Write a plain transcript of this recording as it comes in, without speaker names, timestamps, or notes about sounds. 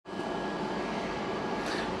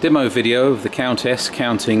demo video of the Count-S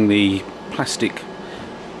counting the plastic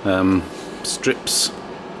strips.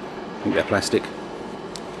 I think they're plastic.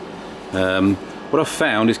 What I've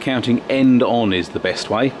found is counting end on is the best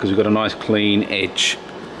way, because we've got a nice clean edge.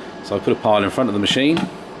 So I put a pile in front of the machine.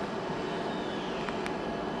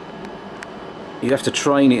 You have to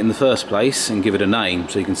train it in the first place and give it a name,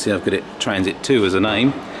 so you can see I've got it transit 2 as a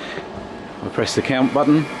name. I press the count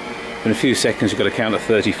button. In a few seconds you've got to count at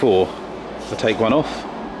 34. I take one off.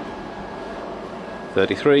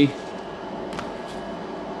 33. Put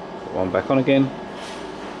one back on again.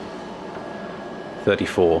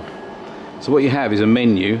 34. So what you have is a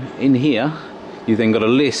menu. In here you've then got a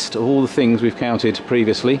list of all the things we've counted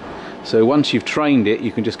previously. So once you've trained it,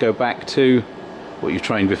 you can just go back to what you've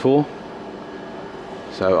trained before.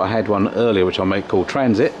 So I had one earlier which I'll make called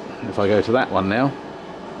transit. If I go to that one now,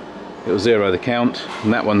 it will zero the count,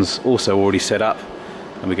 and that one's also already set up,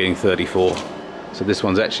 and we're getting 34. So this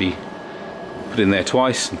one's actually put in there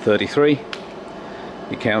twice, and 33.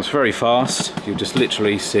 It counts very fast. You just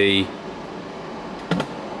literally see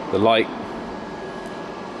the light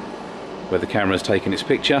where the camera's taken its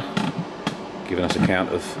picture, giving us a count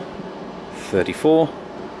of 34.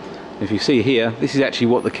 If you see here, this is actually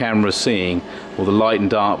what the camera's seeing, or the light and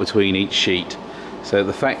dark between each sheet. So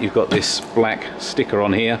the fact you've got this black sticker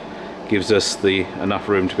on here gives us enough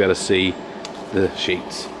room to be able to see the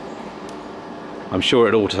sheets. I'm sure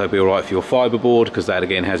it'll also be alright for your fibre board, because that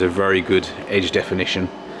again has a very good edge definition.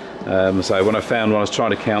 So when I was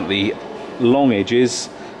trying to count the long edges,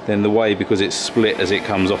 then the way, because it's split as it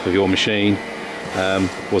comes off of your machine,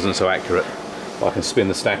 wasn't so accurate. But I can spin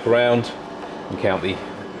the stack around and count the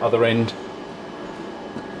other end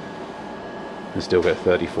and still get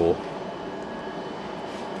 34.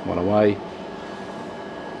 One away,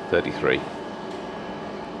 33.